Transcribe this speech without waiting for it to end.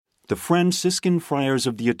The Franciscan Friars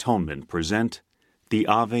of the Atonement present the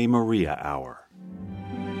Ave Maria Hour.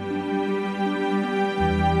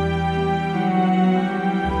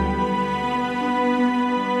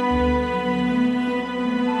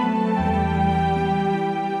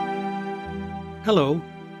 Hello,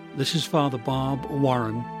 this is Father Bob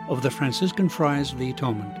Warren of the Franciscan Friars of the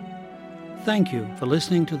Atonement. Thank you for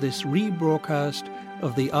listening to this rebroadcast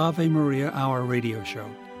of the Ave Maria Hour radio show.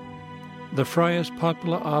 The Friars'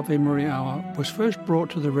 popular Ave Maria Hour was first brought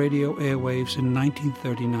to the radio airwaves in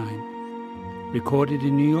 1939, recorded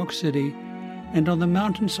in New York City and on the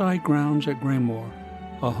mountainside grounds at Graymoor,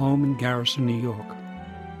 a home in Garrison, New York.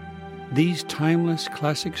 These timeless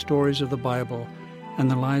classic stories of the Bible and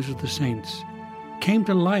the lives of the saints came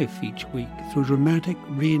to life each week through dramatic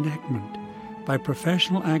reenactment by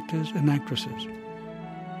professional actors and actresses.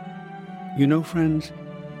 You know, friends,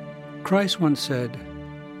 Christ once said,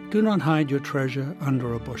 "Do not hide your treasure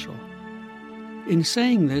under a bushel." In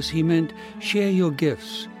saying this, he meant share your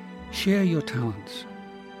gifts, share your talents.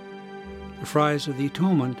 The Friars of the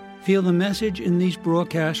Atonement feel the message in these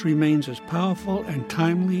broadcasts remains as powerful and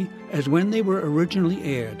timely as when they were originally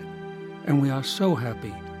aired, and we are so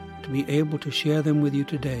happy to be able to share them with you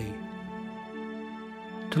today.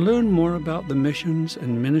 To learn more about the missions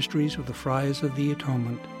and ministries of the Friars of the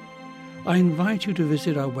Atonement, I invite you to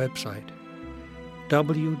visit our website,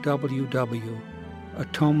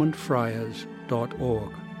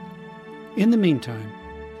 www.atonementfriars.org. In the meantime,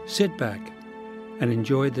 sit back and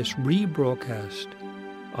enjoy this rebroadcast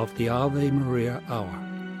of the Ave Maria Hour.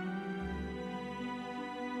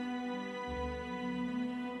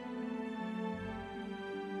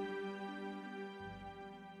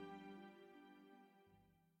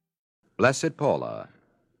 Blessed Paola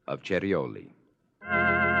of Cerioli.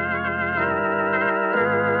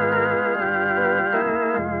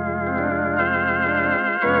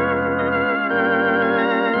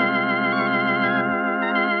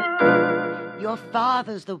 Your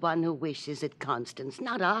father's the one who wishes it, Constance,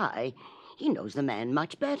 not I. He knows the man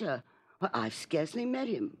much better. Well, I've scarcely met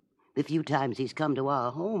him. The few times he's come to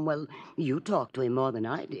our home, well, you talked to him more than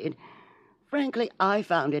I did. Frankly, I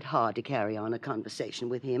found it hard to carry on a conversation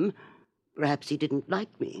with him. Perhaps he didn't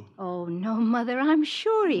like me. Oh, no, Mother, I'm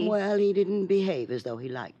sure he... Well, he didn't behave as though he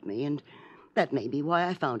liked me, and that may be why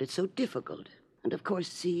I found it so difficult. And, of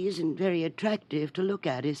course, he isn't very attractive to look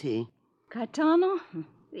at, is he? Gaetano?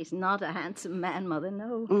 He's not a handsome man, Mother,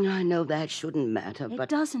 no. I know that shouldn't matter, but... It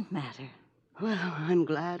doesn't matter. Well, I'm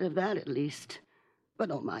glad of that, at least.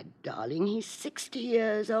 But, oh, my darling, he's 60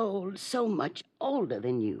 years old, so much older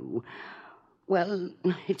than you. Well,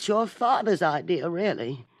 it's your father's idea,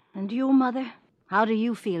 really. And you, Mother? How do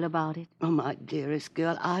you feel about it? Oh, my dearest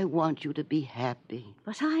girl, I want you to be happy.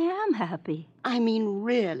 But I am happy. I mean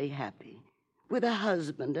really happy. With a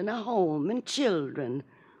husband and a home and children.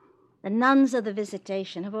 The nuns of the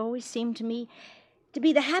Visitation have always seemed to me to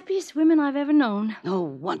be the happiest women I've ever known. Oh,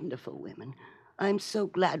 wonderful women. I'm so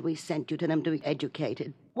glad we sent you to them to be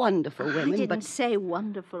educated. Wonderful women, I didn't say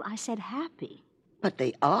wonderful. I said happy. But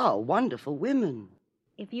they are wonderful women.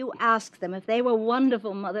 If you ask them if they were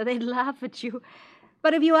wonderful, Mother, they'd laugh at you.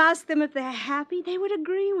 But if you ask them if they're happy, they would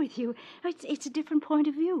agree with you. It's a different point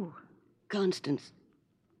of view. Constance,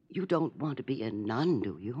 you don't want to be a nun,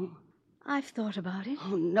 do you? I've thought about it.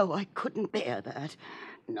 Oh, no, I couldn't bear that.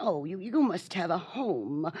 No, you must have a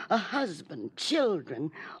home, a husband,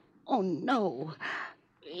 children. Oh, no.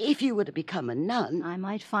 If you were to become a nun... I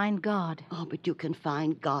might find God. Oh, but you can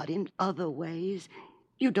find God in other ways.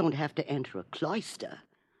 You don't have to enter a cloister.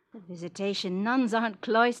 The Visitation nuns aren't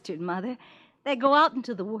cloistered, Mother. They go out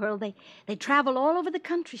into the world. They travel all over the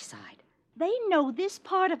countryside. They know this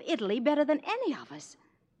part of Italy better than any of us.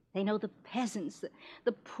 They know the peasants,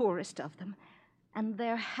 the poorest of them, and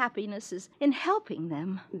their happiness is in helping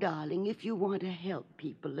them. Darling, if you want to help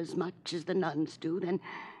people as much as the nuns do, then,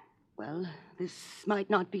 well, this might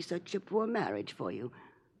not be such a poor marriage for you.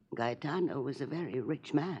 Gaetano was a very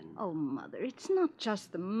rich man. Oh, Mother, it's not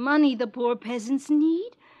just the money the poor peasants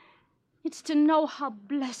need. It's to know how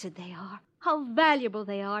blessed they are, how valuable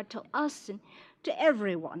they are to us and to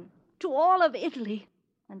everyone, to all of Italy.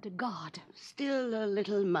 And to God. Still, a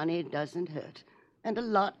little money doesn't hurt, and a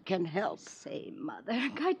lot can help. Say, Mother,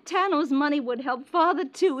 Gaetano's money would help Father,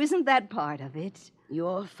 too. Isn't that part of it?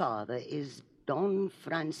 Your father is Don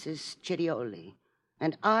Francis Cerioli,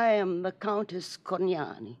 and I am the Countess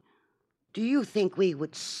Corniani. Do you think we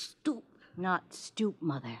would stoop? Not stoop,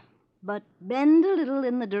 Mother, but bend a little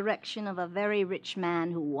in the direction of a very rich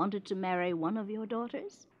man who wanted to marry one of your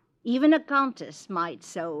daughters? Even a countess might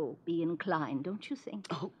so be inclined, don't you think?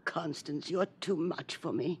 Oh, Constance, you're too much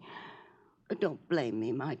for me. Don't blame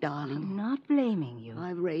me, my darling. I'm not blaming you.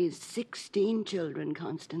 I've raised 16 children,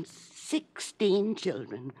 Constance. 16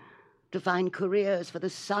 children. To find careers for the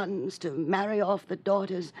sons, to marry off the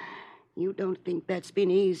daughters. You don't think that's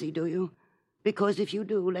been easy, do you? Because if you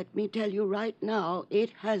do, let me tell you right now,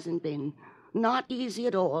 it hasn't been. Not easy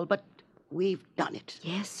at all, but we've done it.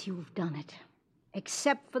 Yes, you've done it.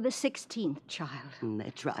 Except for the 16th child.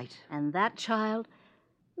 That's right. And that child,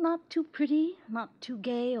 not too pretty, not too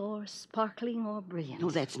gay or sparkling or brilliant. No,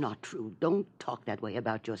 that's not true. Don't talk that way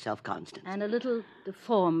about yourself, Constance. And a little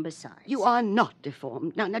deformed besides. You are not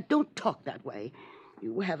deformed. Now, don't talk that way.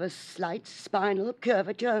 You have a slight spinal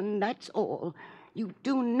curvature, and that's all. You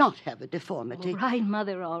do not have a deformity. All right,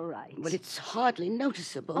 Mother, all right. Well, it's hardly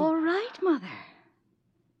noticeable. All right, Mother.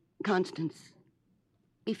 Constance,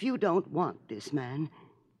 if you don't want this man,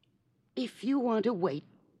 if you want to wait,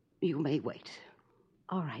 you may wait.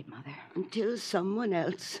 All right, Mother. Until someone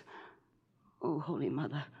else. Oh, Holy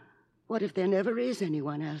Mother, what if there never is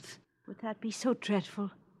anyone else? Would that be so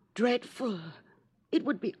dreadful? Dreadful. It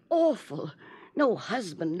would be awful. No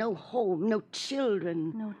husband, no home, no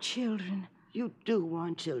children. No children. You do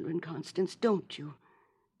want children, Constance, don't you?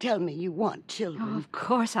 Tell me you want children. Oh, of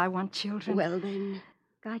course I want children. Well, then...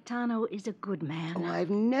 Gaetano is a good man. Oh, I've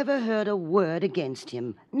never heard a word against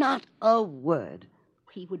him. Not a word.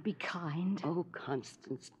 He would be kind. Oh,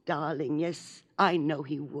 Constance, darling, yes, I know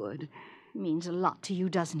he would. Means a lot to you,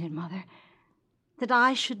 doesn't it, Mother? That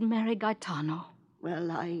I should marry Gaetano.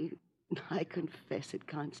 Well, I confess it,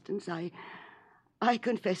 Constance. I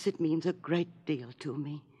confess it means a great deal to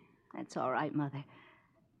me. That's all right, Mother.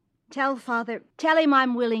 Tell him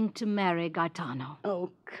I'm willing to marry Gaetano.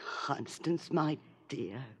 Oh, Constance, my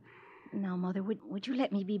dear. Now, Mother, would you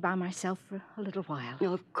let me be by myself for a little while?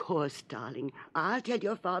 Of course, darling. I'll tell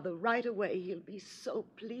your father right away. He'll be so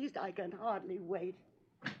pleased I can hardly wait.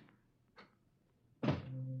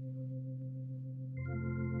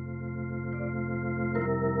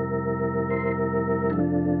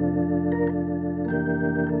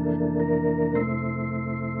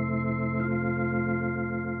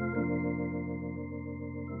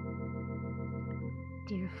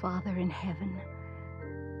 Dear Father in heaven,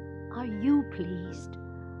 are you pleased?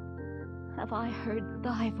 Have I heard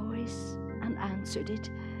thy voice and answered it?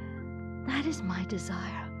 That is my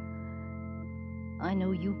desire. I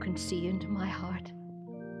know you can see into my heart.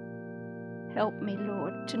 Help me,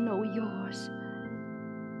 Lord, to know yours.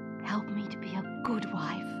 Help me to be a good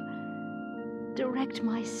wife. Direct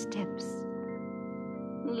my steps.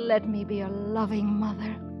 Let me be a loving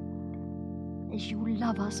mother. As you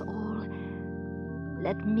love us all,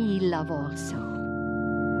 let me love also.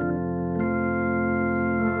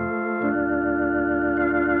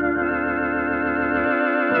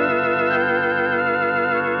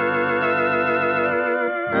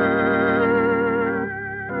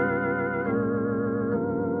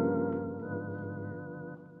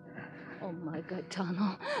 Oh, my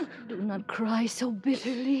Gaetano, do not cry so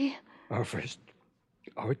bitterly. Our first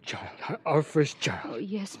child. Oh,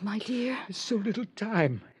 yes, my dear. So little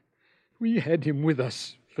time. We had him with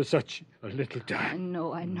us for such a little time.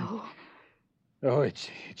 I know. Oh, it's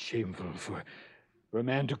shameful for a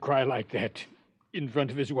man to cry like that in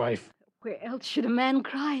front of his wife. Where else should a man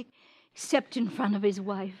cry except in front of his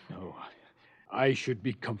wife? No, I should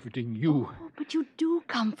be comforting you. Oh, but you do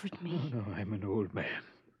comfort me. No, I'm an old man.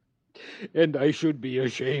 And I should be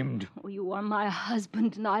ashamed. Oh, you are my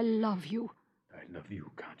husband, and I love you. I love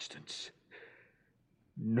you, Constance.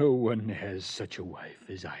 No one has such a wife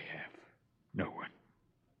as I have. No one.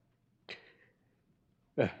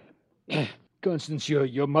 Constance,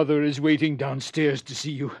 your mother is waiting downstairs to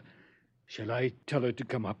see you. Shall I tell her to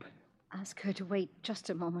come up? Ask her to wait just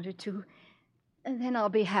a moment or two, and then I'll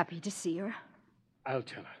be happy to see her. I'll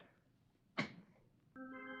tell her.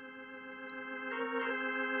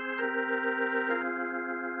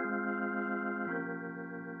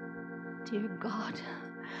 Dear God,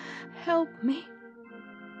 help me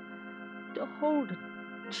to hold a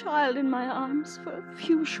child in my arms for a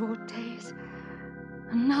few short days,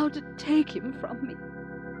 and now to take him from me.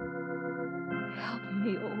 Help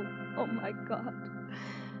me, oh my God,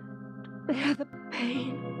 to bear the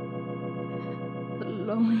pain, the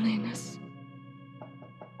loneliness.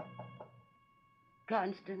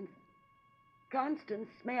 Constance,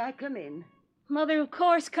 may I come in? Mother, of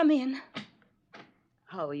course, come in.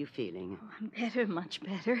 How are you feeling? Oh, I'm better, much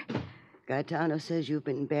better. Gaetano says you've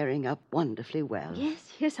been bearing up wonderfully well.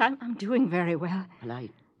 Yes, I'm doing very well. Well, I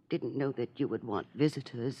didn't know that you would want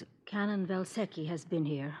visitors. Canon Valsecchi has been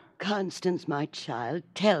here. Constance, my child,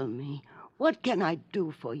 tell me, what can I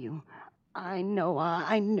do for you? I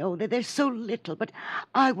know that there's so little, but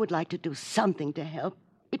I would like to do something to help.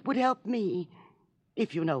 It would help me,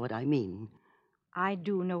 if you know what I mean. I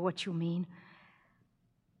do know what you mean.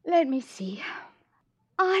 Let me see.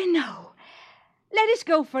 I know. Let us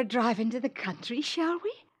go for a drive into the country, shall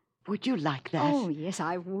we? Would you like that? Oh, yes,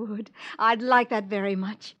 I would. I'd like that very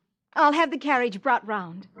much. I'll have the carriage brought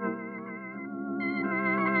round.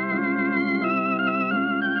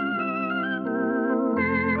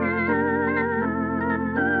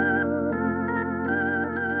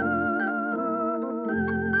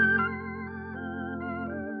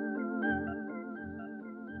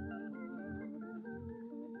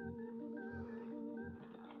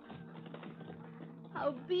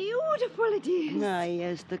 How beautiful it is. Ah,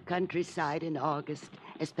 yes, the countryside in August,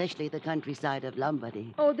 especially the countryside of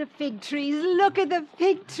Lombardy. Oh, the fig trees. Look at the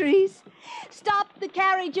fig trees. Stop the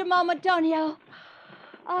carriage a moment, Tonio.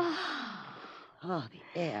 Oh,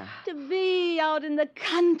 the air. To be out in the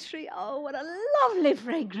country. Oh, what a lovely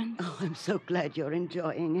fragrance. Oh, I'm so glad you're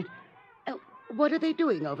enjoying it. What are they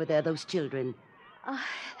doing over there, those children?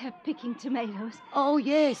 They're picking tomatoes. Oh,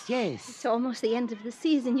 yes. It's almost the end of the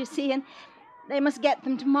season, you see, and they must get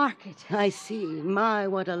them to market. I see. My,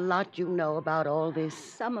 what a lot you know about all this.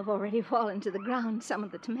 Some have already fallen to the ground, some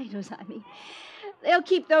of the tomatoes, I mean. They'll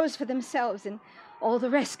keep those for themselves, and all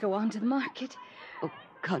the rest go on to the market. Oh,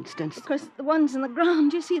 Constance. Of course, the ones in the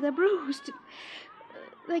ground, you see, they're bruised.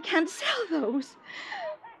 They can't sell those.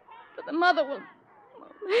 But the mother will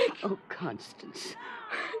make... Oh, Constance.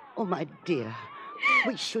 Oh, my dear.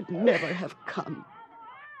 We should never have come.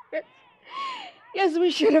 Yes,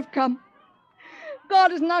 we should have come.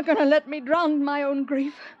 God is not going to let me drown in my own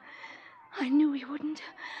grief. I knew he wouldn't.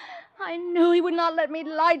 I knew he would not let me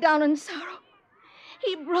lie down in sorrow.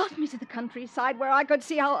 He brought me to the countryside where I could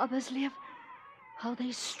see how others live, how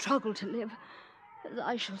they struggle to live, as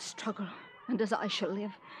I shall struggle and as I shall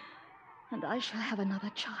live, and I shall have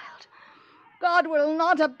another child. God will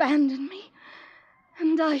not abandon me,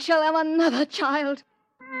 and I shall have another child.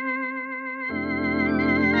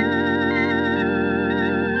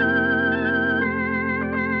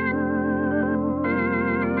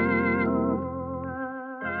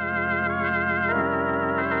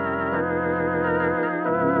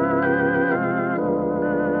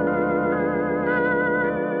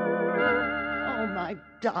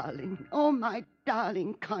 My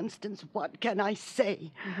darling Constance, what can I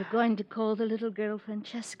say? We were going to call the little girl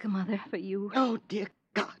Francesca, Mother, for you. Oh, dear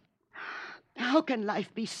God. How can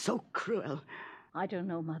life be so cruel? I don't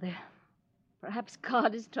know, Mother. Perhaps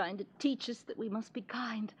God is trying to teach us that we must be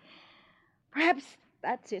kind. Perhaps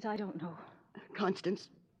that's it. I don't know. Constance,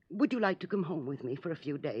 would you like to come home with me for a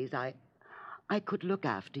few days? I could look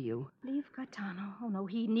after you. Leave Gaetano. Oh, no,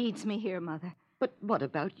 he needs me here, Mother. But what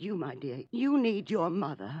about you, my dear? You need your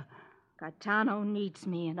mother. Gaetano needs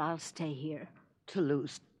me, and I'll stay here. To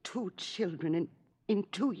lose 2 children in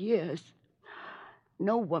 2 years.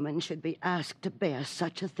 No woman should be asked to bear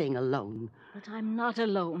such a thing alone. But I'm not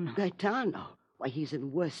alone. Gaetano, why, he's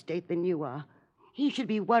in worse state than you are. He should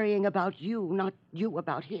be worrying about you, not you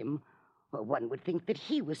about him. Well, one would think that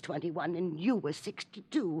he was 21 and you were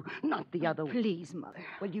 62, not the other. Please, Mother.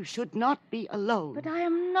 Well, you should not be alone. But I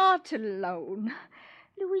am not alone.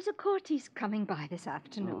 Louisa Corty's coming by this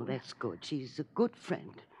afternoon. Oh, that's good. She's a good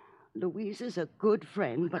friend. Louisa's a good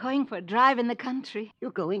friend, but... Going for a drive in the country.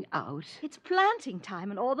 You're going out? It's planting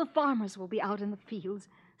time, and all the farmers will be out in the fields,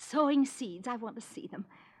 sowing seeds. I want to see them.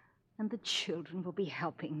 And the children will be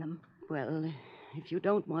helping them. Well, if you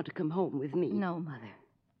don't want to come home with me... No, Mother.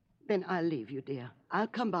 Then I'll leave you, dear. I'll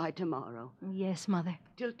come by tomorrow. Yes, Mother.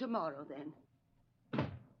 Till tomorrow, then.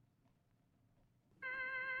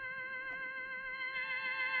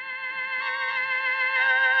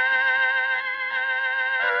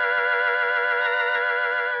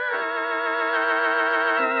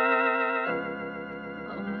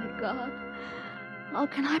 God, how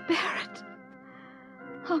can I bear it?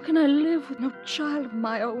 How can I live with no child of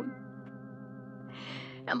my own?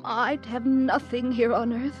 Am I to have nothing here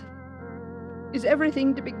on earth? Is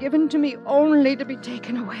everything to be given to me only to be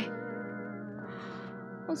taken away?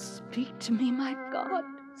 Oh, speak to me, my God.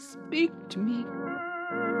 Speak to me.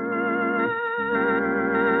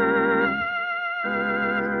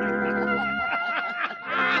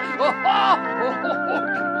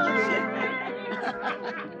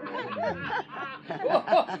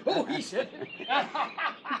 He said it.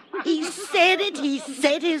 He said it. He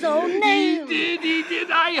said his own name. He did.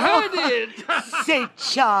 I heard it. Say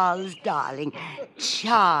Charles, darling.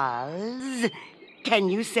 Charles. Can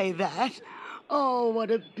you say that? Oh, what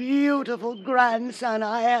a beautiful grandson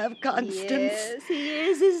I have, Constance. Yes, he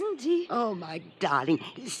is, isn't he? Oh, my darling.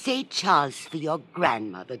 Say Charles for your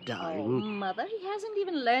grandmother, Oh, darling. Mother, he hasn't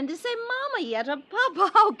even learned to say Mama yet, or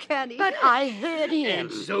Papa. How can he? But I heard him.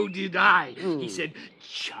 And so did I. He said,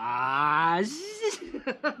 Chaz.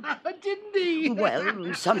 Didn't he?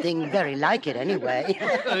 Well, something very like it anyway.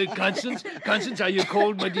 Constance, are you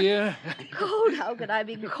cold, my dear? Cold? How could I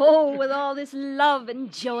be cold with all this love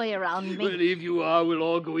and joy around me? Well, if you are, we'll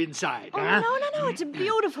all go inside. Oh, huh? no. It's a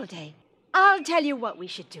beautiful day. I'll tell you what we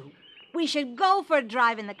should do. We should go for a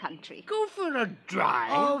drive in the country. Go for a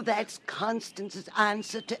drive. Oh, that's Constance's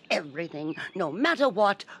answer to everything. No matter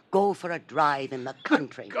what, go for a drive in the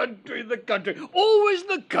country. The country. Always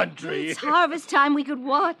the country. It's harvest time. We could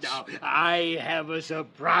watch. Now, I have a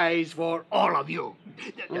surprise for all of you.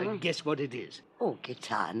 Guess what it is? Oh,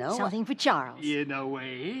 Gaetano. Something for Charles. In a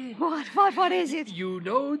way. What is it? You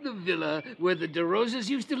know the villa where the De Rosas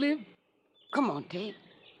used to live? Comonte.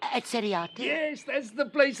 At Cerioli. Yes, that's the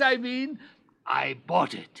place I mean. I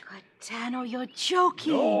bought it. Gaetano, you're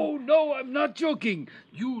joking. No, I'm not joking.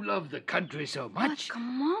 You love the country so much. But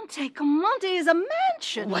Camonte is a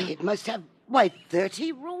mansion. Why, it must have,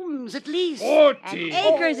 30 rooms at least. 40. And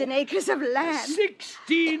acres and acres of land.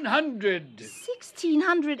 1,600.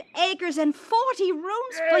 1,600 acres and 40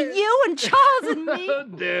 rooms for you and Charles and me.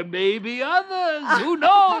 There may be others. Who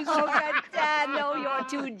knows? Oh, Gaetano, you're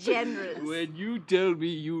too generous. When you tell me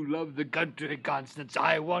you love the country, Constance,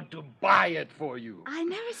 I want to buy it for you. I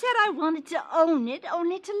never said I wanted to own it,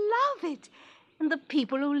 only to love it. And the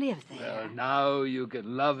people who live there. Well, now you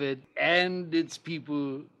can love it and its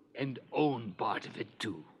people and own part of it,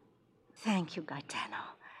 too. Thank you, Gaetano.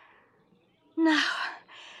 Now,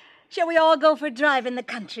 shall we all go for a drive in the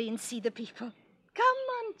country and see the people? Come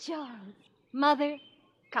on, Charles. Mother,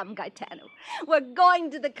 come, Gaetano. We're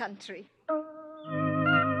going to the country.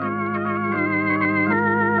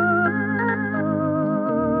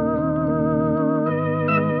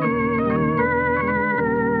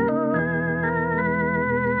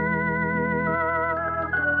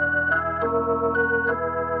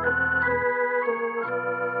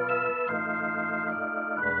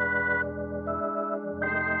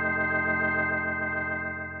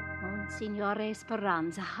 Signore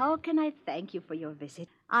Speranza, how can I thank you for your visit?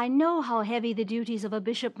 I know how heavy the duties of a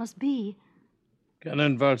bishop must be.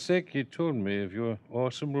 Canon Valsecchi told me of your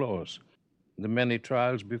awesome loss, the many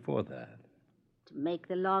trials before that. To make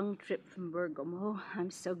the long trip from Bergamo,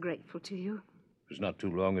 I'm so grateful to you. It was not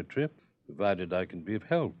too long a trip, provided I can be of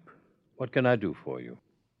help. What can I do for you?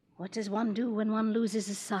 What does one do when one loses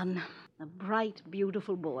a son? A bright,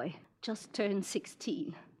 beautiful boy, just turned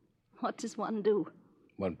 16. What does one do?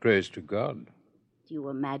 One prays to God. Do you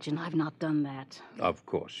imagine I've not done that? Of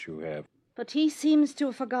course you have. But he seems to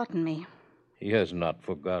have forgotten me. He has not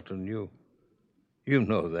forgotten you. You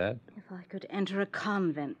know that. If I could enter a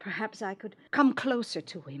convent, perhaps I could come closer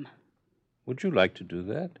to him. Would you like to do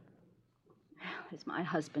that? There's my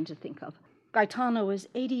husband to think of. Gaetano is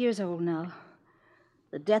 80 years old now.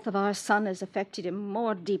 The death of our son has affected him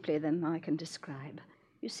more deeply than I can describe.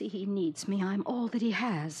 You see, he needs me. I'm all that he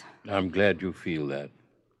has. I'm glad you feel that.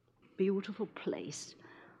 Beautiful place.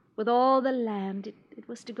 With all the land, it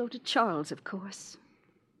was to go to Charles, of course.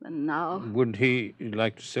 And now... Would he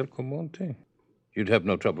like to sell Comonte? You'd have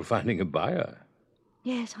no trouble finding a buyer.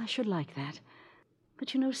 Yes, I should like that.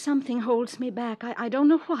 But you know, something holds me back. I don't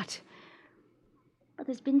know what. But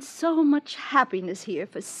there's been so much happiness here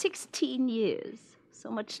for 16 years. So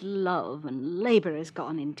much love and labor has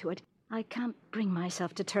gone into it. I can't bring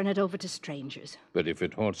myself to turn it over to strangers. But if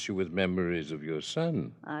it haunts you with memories of your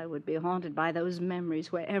son... I would be haunted by those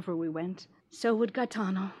memories wherever we went. So would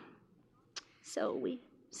Gaetano. So we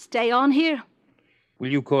stay on here.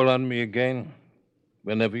 Will you call on me again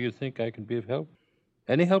whenever you think I can be of help?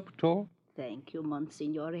 Any help at all? Thank you,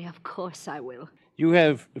 Monsignore. Of course I will. You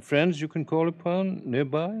have friends you can call upon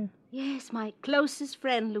nearby? Yes, my closest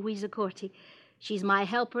friend, Louisa Corti. She's my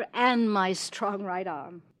helper and my strong right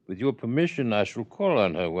arm. With your permission, I shall call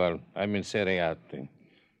on her while I'm in Cerioli.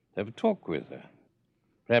 Have a talk with her.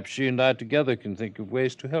 Perhaps she and I together can think of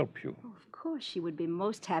ways to help you. Oh, of course, she would be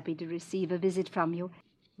most happy to receive a visit from you.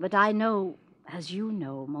 But I know, as you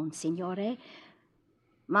know, Monsignore,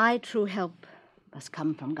 my true help must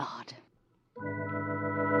come from God.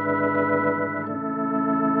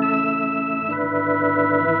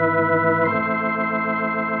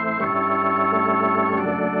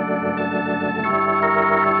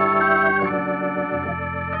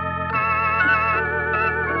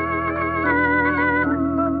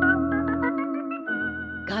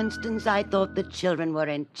 Constance, I thought the children were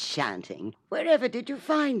enchanting. Wherever did you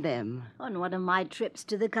find them? On one of my trips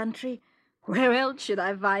to the country. Where else should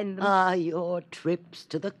I find them? Ah, your trips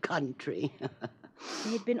to the country.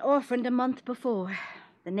 They'd been orphaned a month before.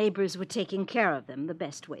 The neighbors were taking care of them the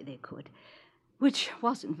best way they could, which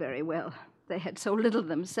wasn't very well. They had so little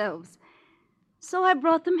themselves. So I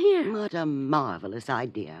brought them here. What a marvelous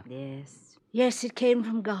idea. Yes, it came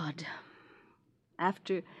from God.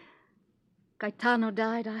 After Gaetano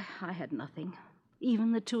died, I had nothing.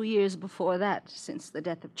 Even the 2 years before that, since the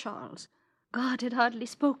death of Charles. God had hardly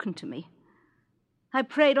spoken to me. I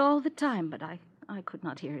prayed all the time, but I could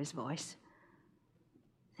not hear his voice.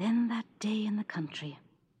 Then that day in the country,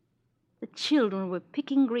 the children were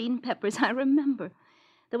picking green peppers, I remember.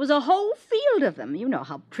 There was a whole field of them. You know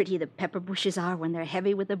how pretty the pepper bushes are when they're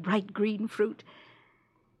heavy with the bright green fruit.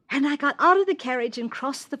 And I got out of the carriage and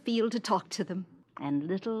crossed the field to talk to them. And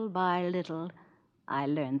little by little, I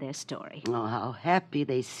learned their story. Oh, how happy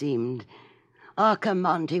they seemed.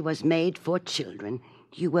 Arcamonte was made for children.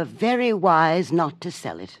 You were very wise not to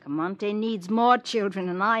sell it. Arcamonte needs more children,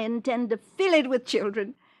 and I intend to fill it with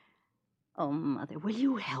children. Oh, Mother, will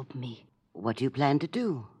you help me? What do you plan to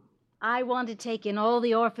do? I want to take in all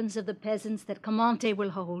the orphans of the peasants that Camonte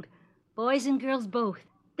will hold. Boys and girls both.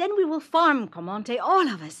 Then we will farm Camonte, all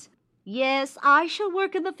of us. Yes, I shall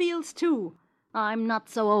work in the fields, too. I'm not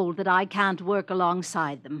so old that I can't work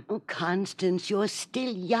alongside them. Oh, Constance, you're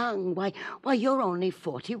still young. Why, you're only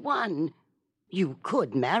 41. You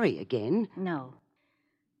could marry again. No,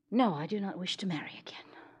 I do not wish to marry again.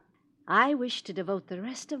 I wish to devote the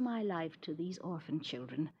rest of my life to these orphan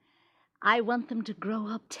children. I want them to grow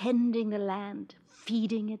up tending the land,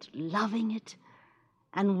 feeding it, loving it,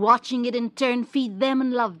 and watching it in turn feed them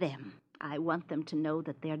and love them. I want them to know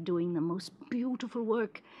that they're doing the most beautiful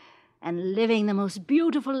work and living the most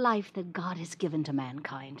beautiful life that God has given to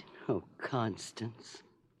mankind. Oh, Constance.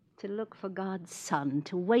 To look for God's sun,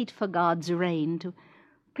 to wait for God's rain, to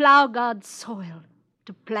plow God's soil,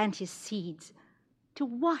 to plant his seeds, to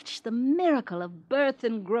watch the miracle of birth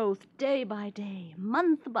and growth day by day,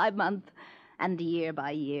 month by month, and year by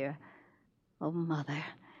year. Oh, Mother,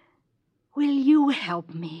 will you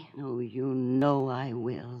help me? Oh, you know I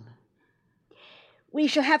will. We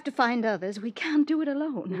shall have to find others. We can't do it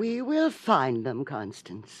alone. We will find them,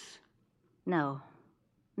 Constance. No,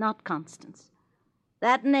 not Constance.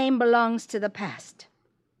 That name belongs to the past.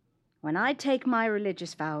 When I take my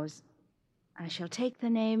religious vows, I shall take the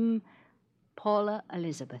name Paola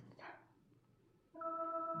Elisabetta.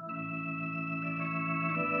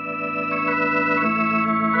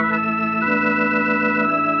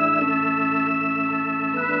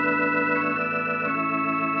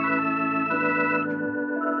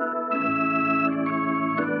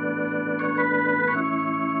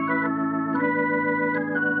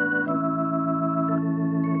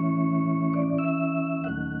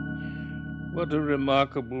 What a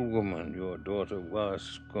remarkable woman your daughter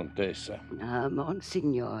was, Contessa. Ah,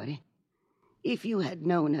 Monsignore, if you had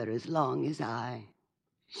known her as long as I,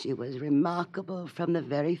 she was remarkable from the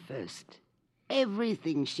very first.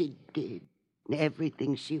 Everything she did,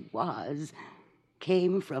 everything she was,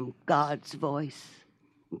 came from God's voice,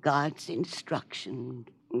 God's instruction,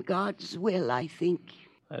 God's will, I think.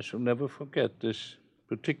 I shall never forget this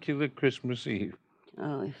particular Christmas Eve.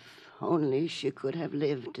 Oh, if only she could have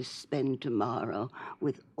lived to spend tomorrow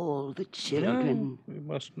with all the children. No, we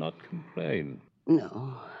must not complain.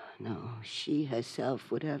 No, she herself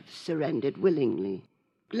would have surrendered willingly,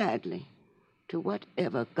 gladly, to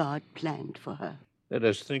whatever God planned for her. Let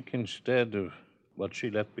us think instead of what she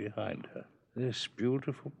left behind her. This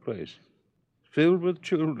beautiful place, filled with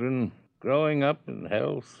children, growing up in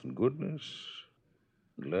health and goodness,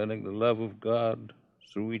 and learning the love of God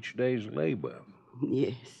through each day's labor.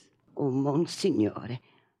 Yes. Oh, Monsignore,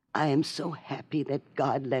 I am so happy that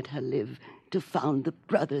God let her live to found the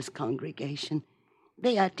Brothers' Congregation.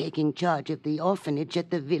 They are taking charge of the orphanage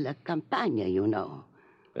at the Villa Campagna, you know.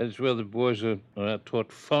 That's where the boys are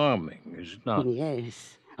taught farming, is it not?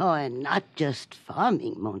 Yes. Oh, and not just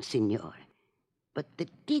farming, Monsignore, but the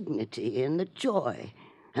dignity and the joy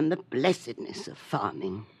and the blessedness of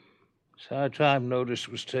farming. It's high time notice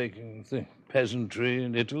was taken of the peasantry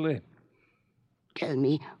in Italy. Tell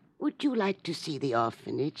me, would you like to see the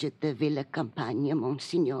orphanage at the Villa Campagna,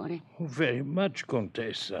 Monsignore? Oh, very much,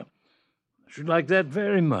 Contessa. I should like that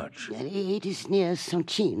very much. It is near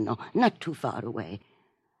Soncino, not too far away.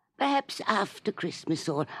 Perhaps after Christmas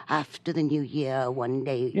or after the New Year one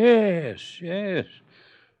day. Yes.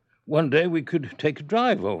 One day we could take a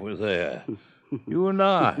drive over there. You and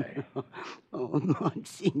I. Oh,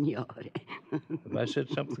 Monsignore. Have I said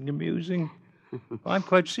something amusing? I'm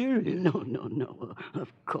quite serious. No.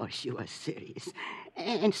 Of course you are serious.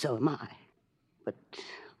 And so am I. But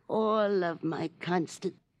all of my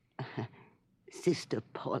constant Sister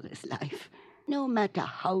Paula's life, no matter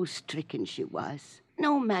how stricken she was,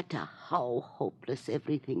 no matter how hopeless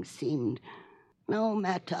everything seemed, no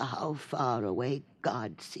matter how far away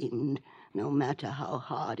God seemed, no matter how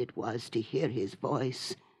hard it was to hear his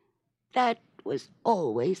voice, that was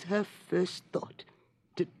always her first thought,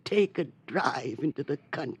 to take a drive into the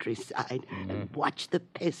countryside and watch the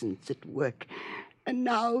peasants at work. And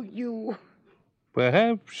now you...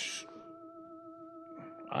 Perhaps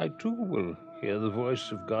I, too, will hear the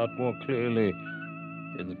voice of God more clearly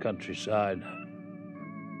in the countryside,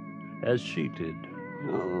 as she did.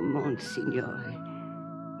 Oh, Monsignore,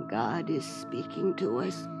 God is speaking to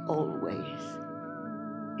us always.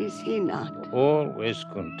 Is he not? Always,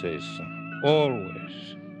 Contessa,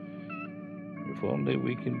 always. If only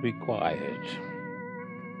we can be quiet.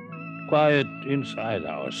 Quiet inside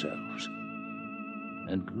ourselves.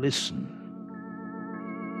 And listen.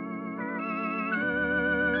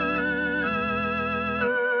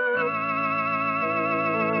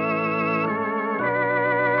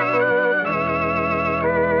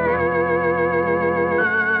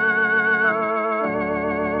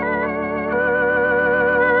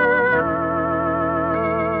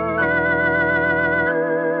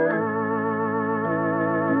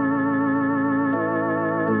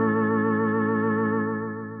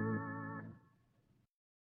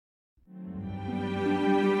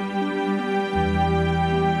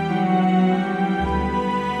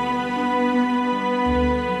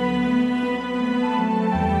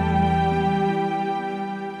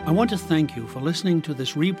 I want to thank you for listening to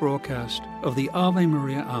this rebroadcast of the Ave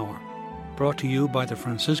Maria Hour, brought to you by the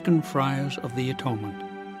Franciscan Friars of the Atonement.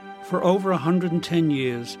 For over 110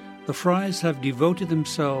 years, the friars have devoted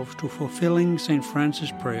themselves to fulfilling St.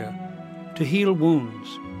 Francis' prayer, to heal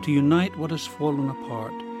wounds, to unite what has fallen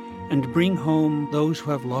apart, and to bring home those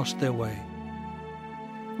who have lost their way.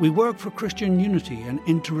 We work for Christian unity and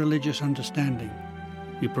interreligious understanding.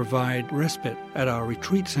 We provide respite at our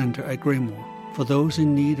retreat center at Greymoor for those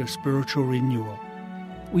in need of spiritual renewal.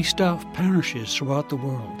 We staff parishes throughout the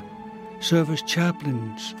world, serve as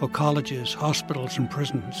chaplains for colleges, hospitals, and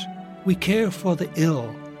prisons. We care for the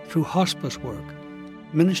ill through hospice work,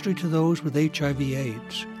 ministry to those with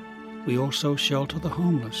HIV/AIDS. We also shelter the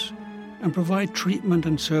homeless and provide treatment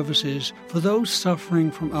and services for those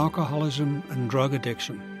suffering from alcoholism and drug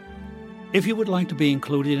addiction. If you would like to be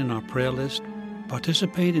included in our prayer list,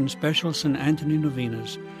 participate in special St. Anthony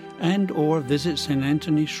novenas, and or visit St.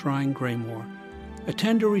 Anthony's Shrine, Greymoor,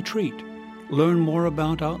 attend a retreat, learn more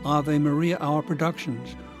about our Ave Maria Hour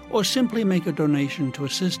productions, or simply make a donation to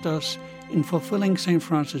assist us in fulfilling St.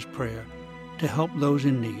 Francis' prayer to help those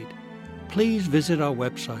in need, please visit our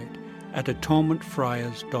website at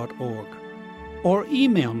atonementfriars.org or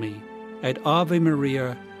email me at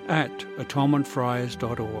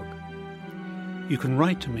avemaria@atonementfriars.org. You can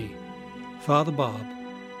write to me, Father Bob,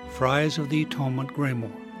 Friars of the Atonement,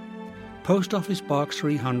 Greymoor, Post Office Box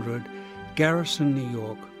 300, Garrison, New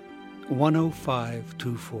York,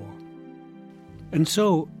 10524. And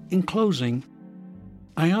so, in closing,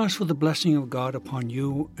 I ask for the blessing of God upon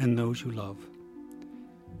you and those you love.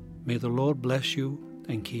 May the Lord bless you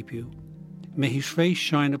and keep you. May his face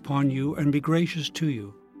shine upon you and be gracious to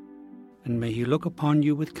you. And may he look upon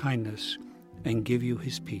you with kindness and give you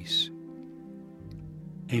his peace.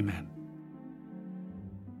 Amen.